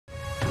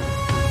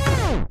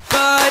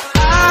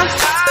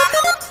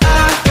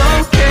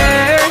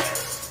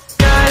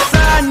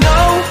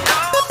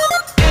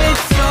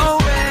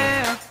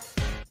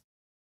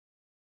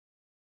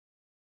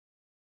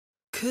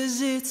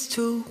'Cause it's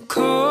too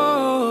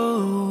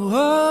cold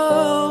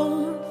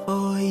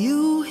for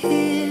you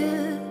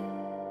here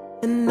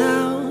and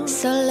now.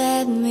 So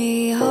let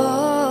me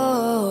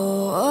hold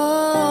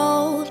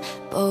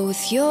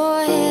both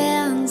your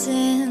hands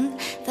in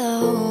the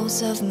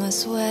holes of my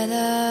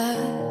sweater.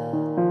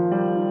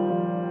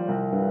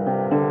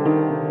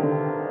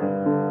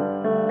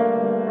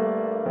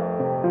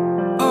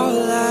 All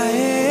I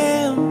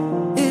am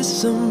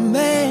is a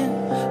man.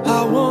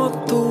 I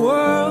want the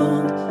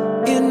world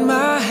in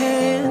my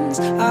hands.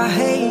 I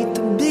hate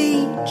the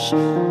beach,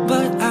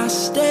 but I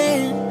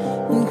stand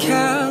in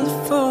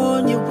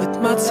California with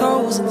my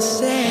toes in the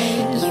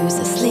sand. Use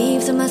the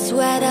sleeves of my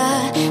sweater,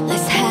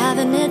 let's have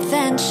an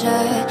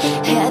adventure.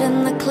 Head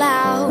in the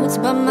clouds,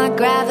 but my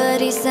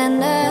gravity's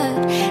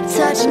centered.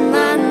 Touch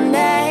my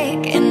neck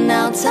and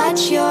I'll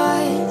touch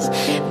yours.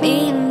 Me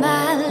and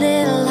my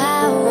little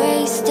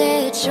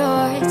high-waisted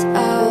shorts.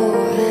 Oh,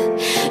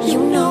 you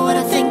know what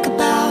I think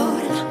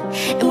about,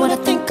 and what I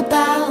think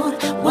about.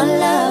 One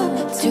love,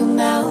 two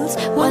mouths,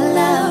 one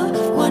love,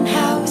 one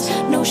house.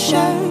 No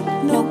shirt,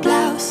 no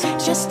blouse,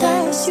 just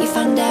us, you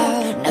found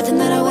out. Nothing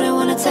that I wouldn't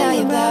wanna tell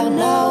you about,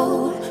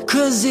 no.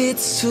 'Cause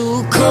it's too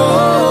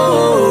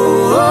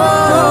cold